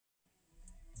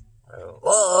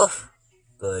Wolf,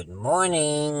 good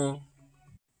morning.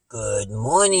 Good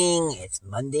morning. It's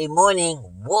Monday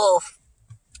morning. Wolf,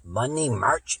 Monday,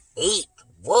 March 8th.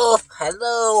 Wolf,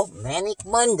 hello. Manic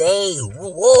Monday.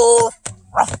 Wolf.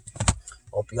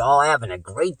 Hope you all having a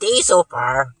great day so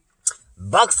far.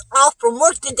 Buck's off from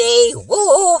work today.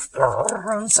 Wolf.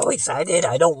 I'm so excited.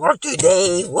 I don't work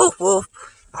today. Woof, woof.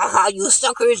 Haha, you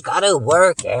suckers gotta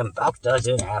work and Buck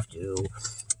doesn't have to.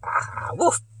 Haha,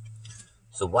 woof.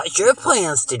 So what's your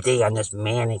plans today on this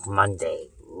Manic Monday?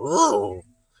 Ooh,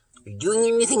 you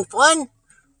doing anything fun?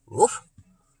 Oof.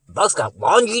 Buck's got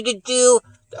laundry to do,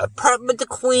 the apartment to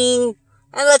clean,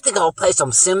 and I think I'll play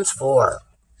some Sims 4.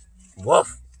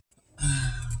 Woof.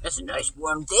 It's a nice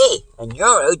warm day, and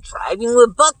you're out driving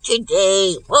with Buck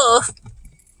today. Woof.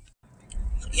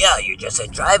 So yeah, you're just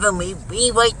driving with me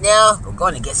right now. We're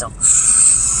going to get some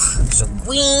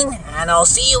green, and I'll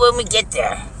see you when we get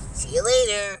there. See you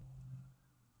later.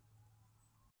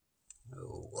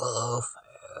 Wolf.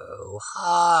 Oh,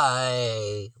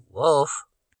 hi. Wolf.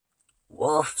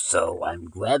 Wolf, so I'm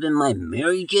grabbing my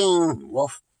Mary Jane.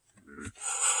 Wolf.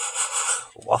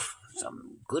 Wolf,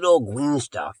 some good old green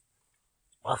stuff.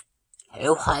 Wolf,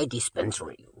 How High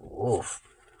Dispensary. Wolf.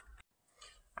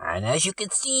 And as you can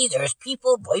see, there's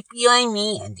people right behind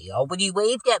me, and they already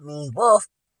waved at me. Wolf.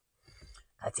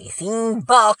 As they seen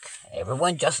Buck,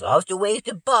 everyone just loves to wave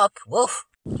to Buck. Wolf.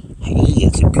 Hey,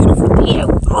 it's a beautiful day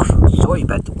out. Woof. Sorry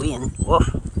about the wind. Woof.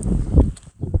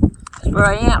 That's where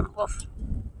I am. Woof.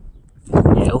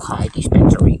 How High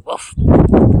Dispensary. Woof.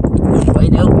 It's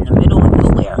right out in the middle of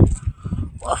nowhere.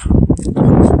 Woof.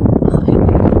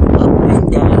 Up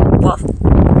and down. Woof.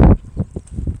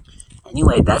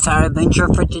 Anyway, that's our adventure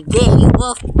for today.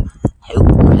 Woof.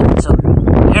 Hope we're getting some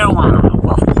marijuana.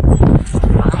 Woof.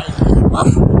 Bye.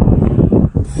 Woof.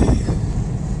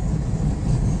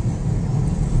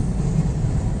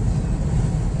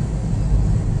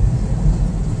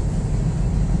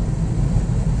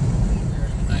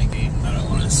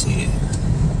 See it.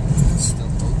 It's still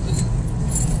open.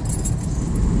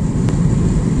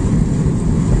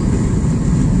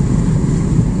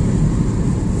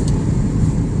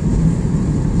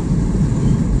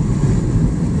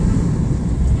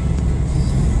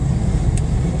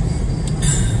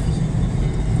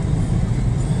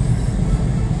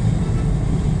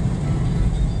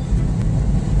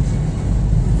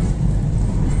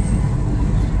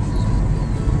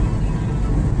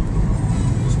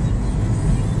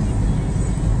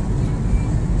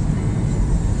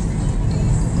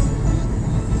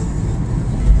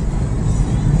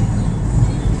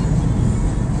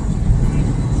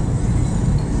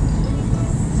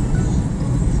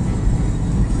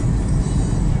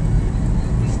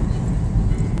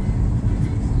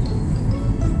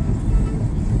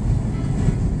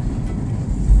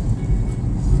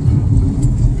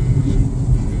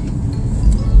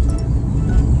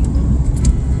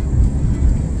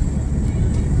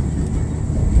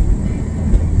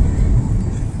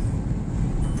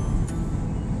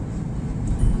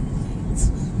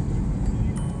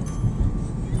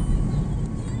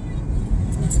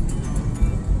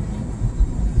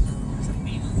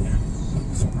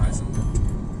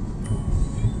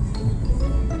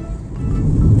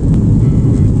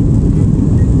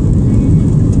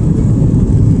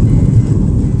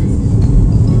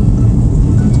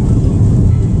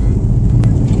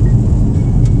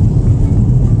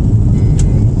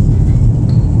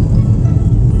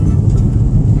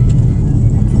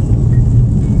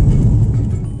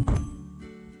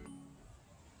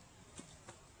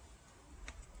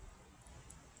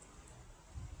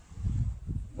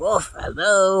 Wolf,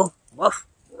 hello. Wolf,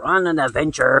 we're on an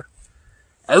adventure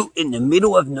out in the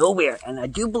middle of nowhere, and I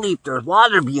do believe there's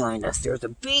water behind us. There's a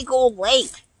big old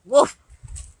lake. Wolf.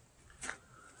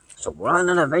 So we're on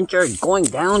an adventure going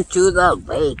down to the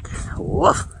lake.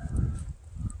 Wolf.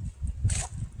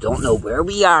 Don't know where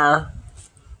we are.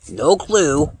 No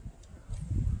clue.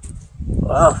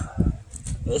 Wolf.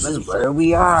 This is where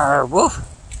we are. Wolf.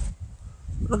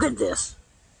 Look at this.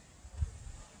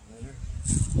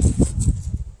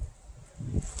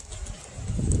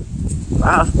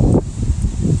 Wow.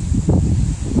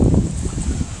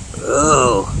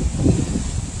 Oh.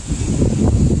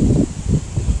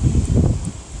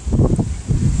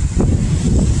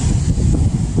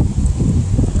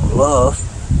 Wolf.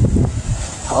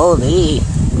 Holy.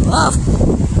 Wolf.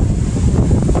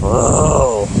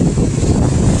 Whoa.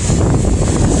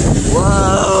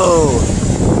 Whoa.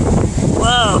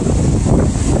 Whoa.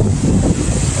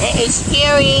 It's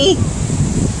scary.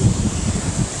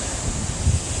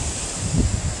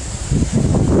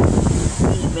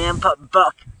 Manpup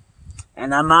Buck,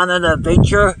 and I'm on an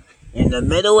adventure In the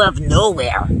middle of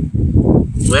nowhere.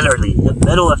 Literally, in the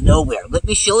middle of nowhere. Let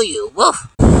me show you. Woof.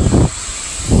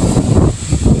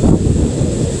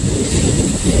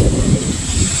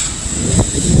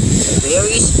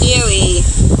 Very scary.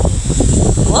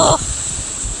 Woof.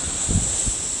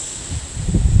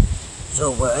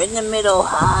 So we're in the middle.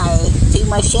 Hi. See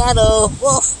my shadow.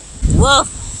 Woof.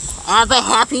 Woof. Have a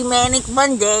happy Manic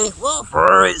Monday. Woof.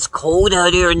 It's cold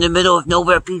out here in the middle of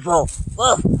nowhere, people.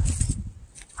 Woof.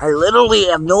 I literally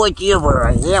have no idea where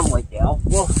I am right now.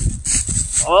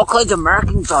 Woof. All kinds of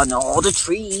markings on all the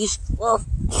trees. Woof.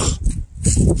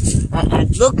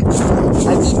 And look,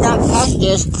 I did not catch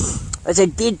this. It's a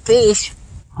dead fish.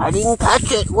 I didn't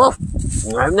catch it. Woof.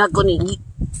 I'm not gonna eat.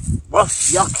 Woof.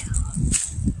 Yuck.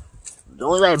 The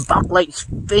only way Buck likes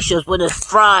fish is when it's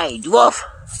fried. Woof.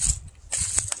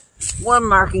 More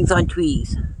markings on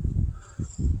trees.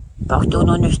 Buck don't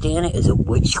understand it. Is it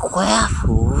witchcraft?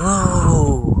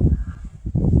 Ooh.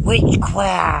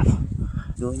 Witchcraft.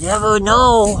 You'll never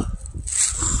know.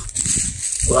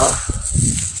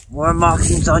 Woof. More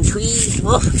markings on trees.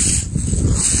 Woof.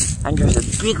 And there's a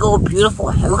big old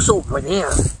beautiful house over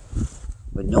there.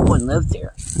 But no one lived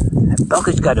there. And Buck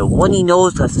has got a runny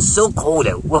nose because it's so cold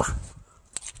out. Woof.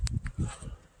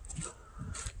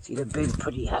 See the big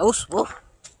pretty house? Woof.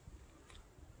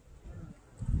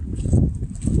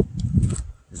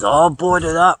 It's all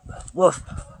boarded up. Woof.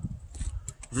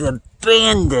 It's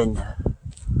abandoned.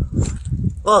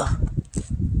 Woof.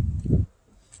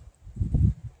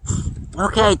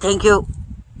 Okay, thank you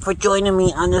for joining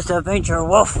me on this adventure.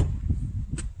 Woof.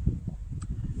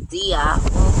 See ya.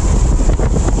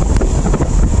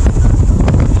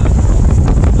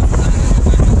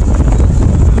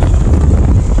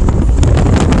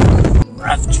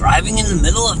 Rough driving in the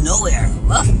middle of nowhere.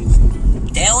 Woof.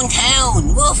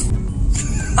 Downtown. Woof.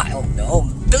 I don't know.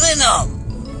 Blenheim.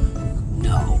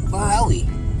 No. Where are we?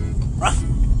 Rough.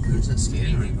 There's a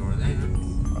skating rink over there.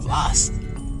 We're lost. Is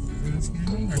it a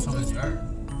skating rink or somebody's yard?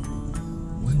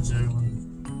 Windsor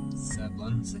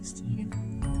 716.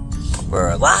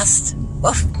 We're lost.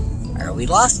 Woof. Are we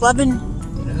lost, Levin?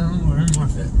 No, we're in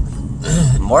Morfett.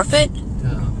 Morfett?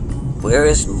 Yeah. Where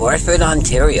is Morfett,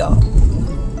 Ontario?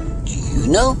 Do you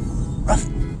know? Ruff.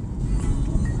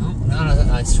 No, not an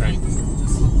ice rink.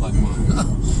 Just look like one.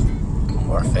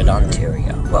 Morfett,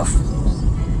 Ontario. Woof.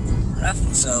 Ruff.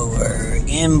 So we're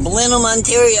in Blenheim,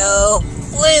 Ontario.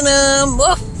 Blenheim.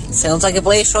 Woof. Sounds like a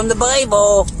place from the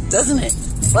Bible, doesn't it?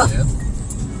 Woof. Yep.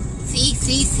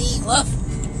 See. Woof.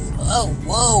 Oh,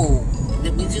 whoa.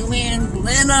 Let me zoom in.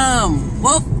 Blenheim.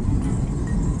 Woof.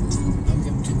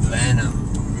 Welcome to Blenheim.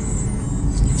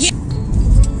 Yeah.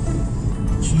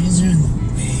 Trees are in the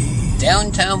way.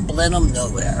 Downtown Blenheim,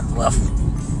 nowhere. Woof.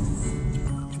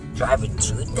 Driving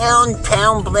through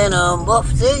downtown Blenheim. Woof.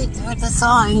 See, there's a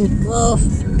sign. Woof.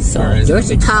 So there's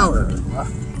a tower. Woof.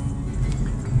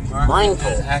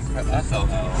 Mindful. Echo.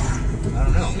 I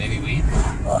don't know. Maybe weed.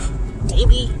 Woof.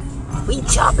 Maybe we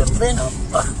chop in Blenheim.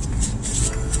 Woof.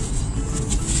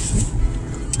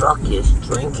 Buck is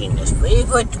drinking his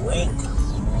favorite drink.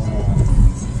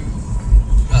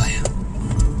 Oh yeah.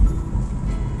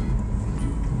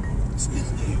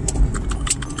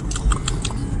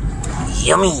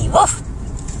 Yummy. Woof.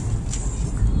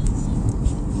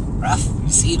 Ruff, you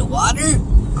see the water?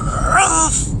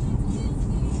 Ruff.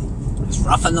 It's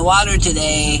rough in the water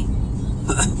today.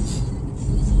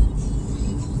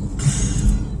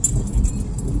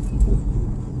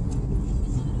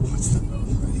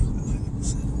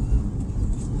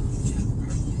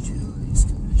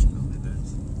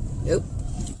 Nope.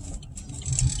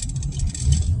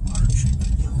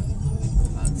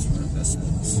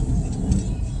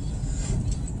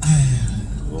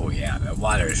 Oh yeah, the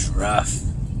water's rough.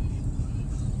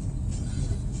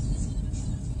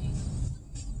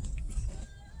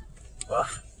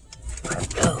 Woof. Let's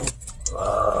go.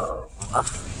 Whoa. Woof.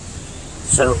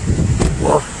 So,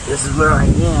 woof, this is where I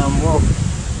am. Woof.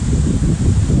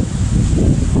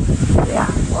 Yeah,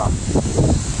 woof.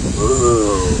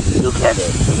 Ooh, look at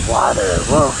it. The water.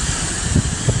 Woof.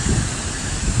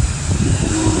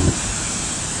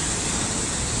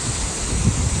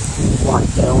 Walk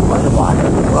down by the water.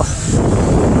 Woof.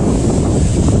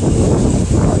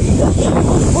 Oh, you got that.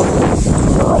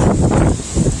 Woof.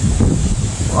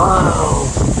 Whoa.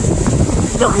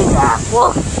 Look at that.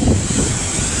 Woof.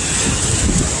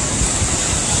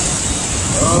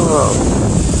 Oh.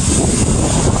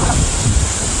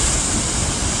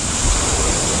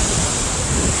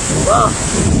 Woof.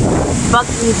 Buck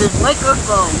needs his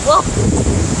microphone. Woof.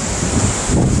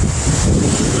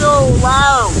 So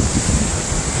loud.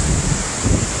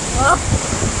 Woof.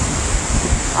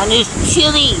 And it's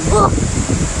chilly. Woof.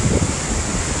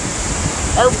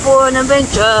 out for an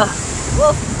adventure.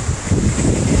 Woof.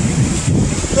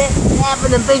 Let's have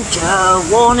an adventure,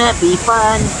 won't it be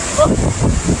fun? Woof.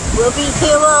 We'll be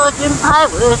heroes and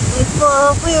pirates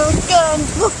before we're done.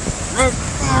 Woof. Let's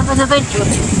have an adventure,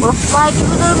 we'll fly to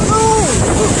the moon.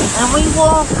 Woof. And we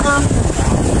won't come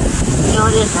till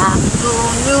this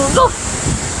afternoon. Woof.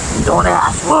 Don't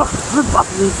ask, woof. We're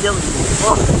bubbly silly.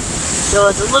 Woof. So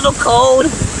it's a little cold.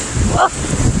 Woof.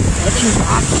 Heading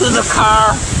back to the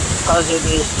car, cause it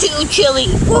is too chilly.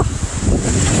 Woof.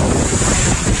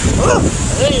 Woof.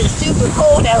 It is super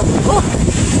cold out. Woof.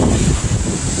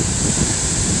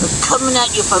 We're coming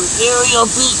at you from Ariel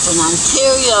Beach in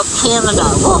Ontario, Canada.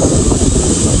 Woof.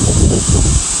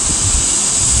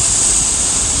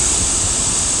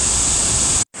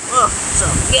 Woof. So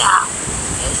yeah,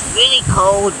 it's really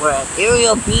cold. We're at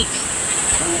Ariel Beach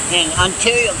in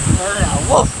Ontario, Canada.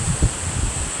 Woof.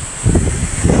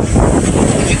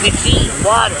 You can see the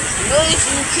water. It's nice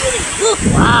and chilly. Woof.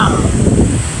 Wow.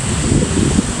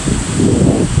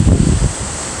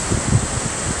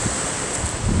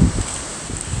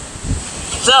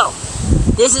 So,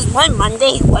 this is my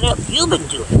Monday. What have you been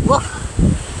doing? Woof.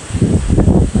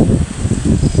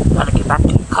 Gotta get back to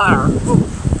the car. Woof.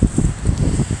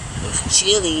 It's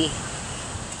chilly.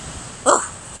 Woof.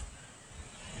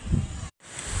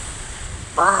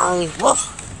 Bye.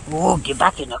 Woof. We'll get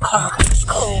back in the car. Let's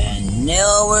go. And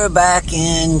now we're back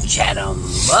in Chatham.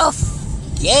 Woof.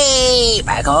 Yay!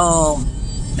 Back home.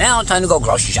 Now time to go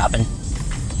grocery shopping.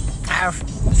 Arf.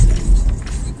 Woof.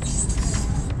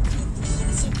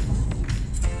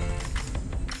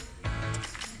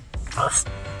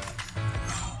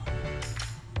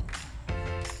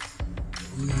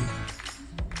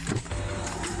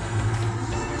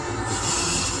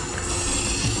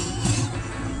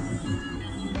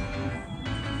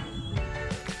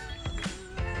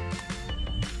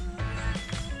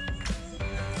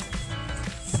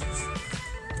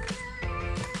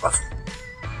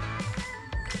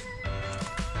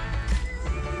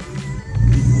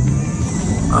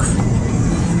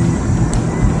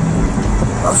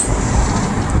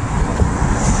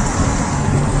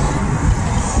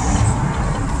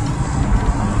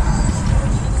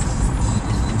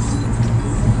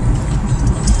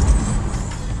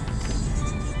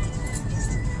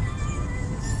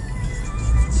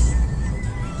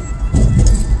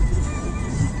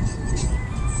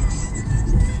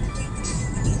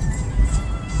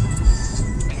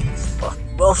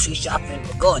 Grocery shopping,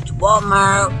 we're going to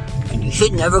Walmart, and you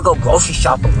should never go grocery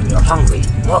shopping when you're hungry.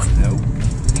 Woof. No.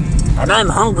 And I'm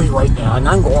hungry right now, and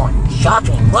I'm going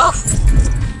shopping. Woof.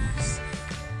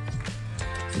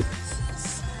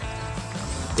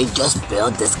 They just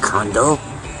built this condo.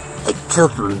 It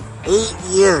took them 8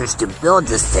 years to build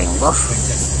this thing. Woof.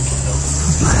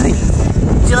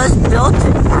 Just built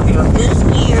it after this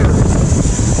year.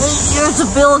 8 years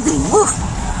of building. Woof.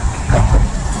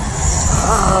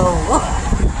 Oh, woof.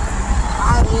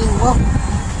 Woof.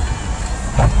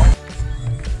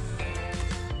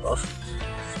 Woof.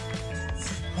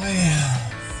 Oh yeah.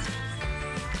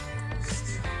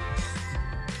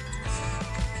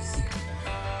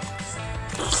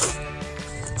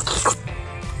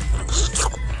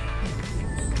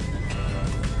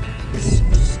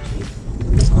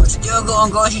 We're still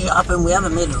going grocery shopping. We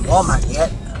haven't made it to Walmart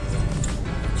yet.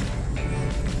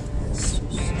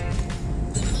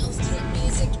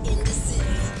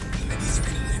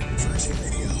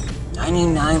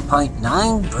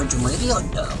 99.9 Virgin Radio?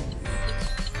 No.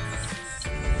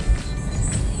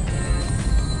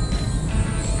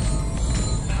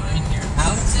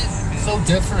 How is it so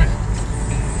different?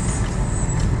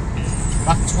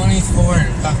 Buck 24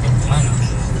 and fucking punch.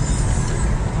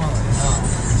 Oh no.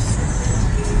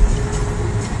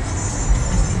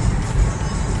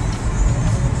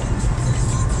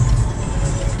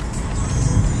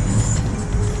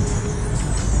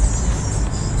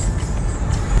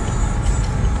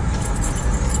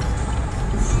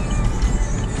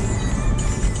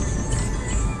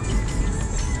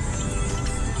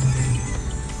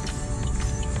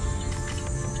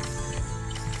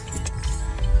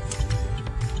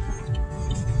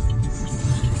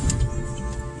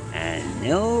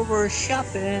 No, we're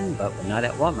shopping, but we're not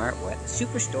at Walmart. We're at the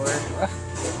Superstore.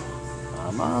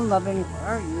 Come on, loving, where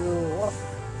are you?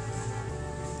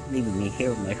 Leaving me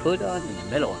here with my hood on in the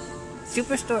middle.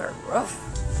 Superstore.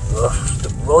 The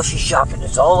grocery shopping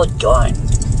is all done.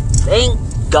 Thank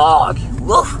God.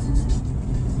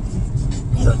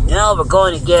 So now we're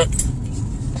going to get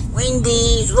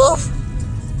Wendy's.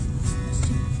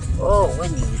 Oh,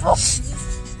 Wendy's.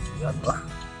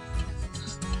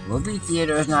 Movie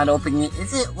theater is not open yet,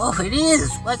 is it? It is.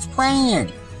 What's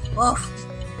playing?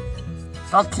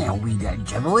 I can't read that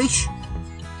gibberish.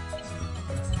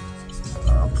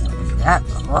 Oh, can't read that.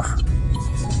 Woof.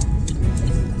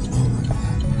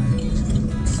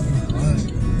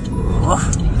 Woof.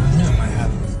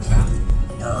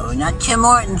 No, not Tim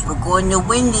Hortons. We're going to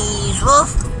Wendy's.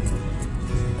 Woof.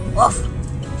 Woof.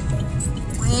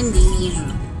 Wendy's.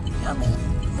 Yummy.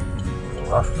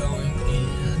 Woof.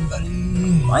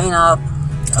 Line up.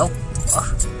 Nope. Woof.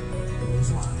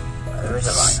 There's a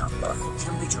lineup. Woof.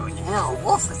 Temperature in hell.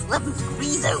 Woof. It's 11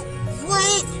 degrees out.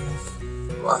 What?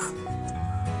 Woof.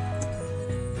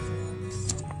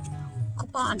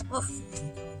 Come on. Woof.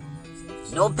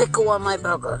 No pickle on my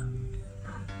burger.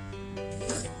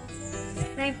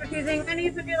 Thanks for choosing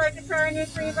Wendy's. Would you like to try a new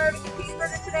cream barbecue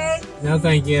cheeseburger today? No,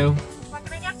 thank you. What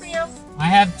can I get for you? I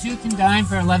have 2 can dine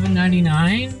for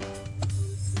 $11.99.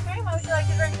 Okay, what would you like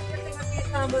to drink with your single cheese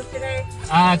combos today?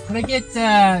 Could I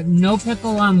get no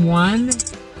pickle on one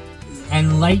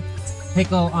and light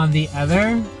pickle on the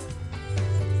other?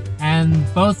 And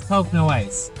both Coke, no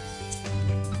ice.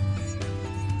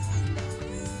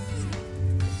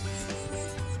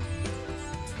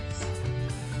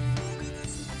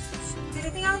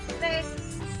 Anything else today?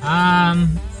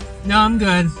 No, I'm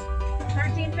good.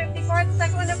 $13.54. The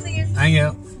second window, please. Thank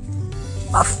you.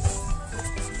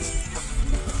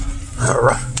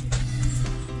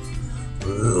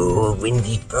 Ooh,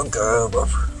 windy burger.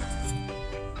 Woof.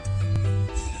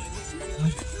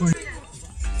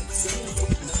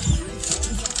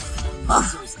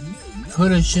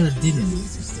 Coulda, shoulda, didn't.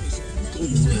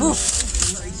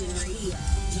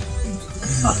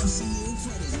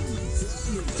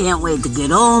 Can't wait to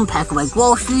get home, pack my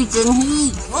groceries, and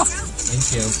eat. Woof.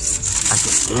 Thank you. I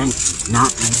just can't.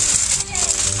 Not me.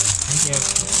 Thank you.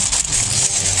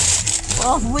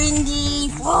 Woof,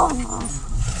 Wendy's. Woof.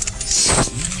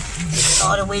 It's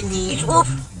all the Wendy's. Woof.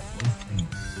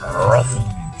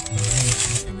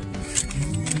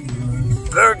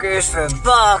 Burgers for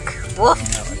Buck. Woof.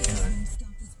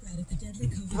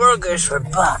 Burgers for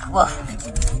Buck. Woof.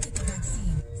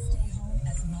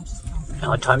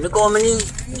 Now time to go home and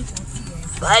eat.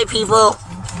 Bye, people.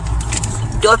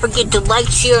 Don't forget to like,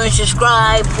 share, and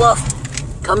subscribe. Woof.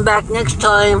 Come back next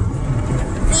time.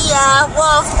 See ya.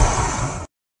 Woof.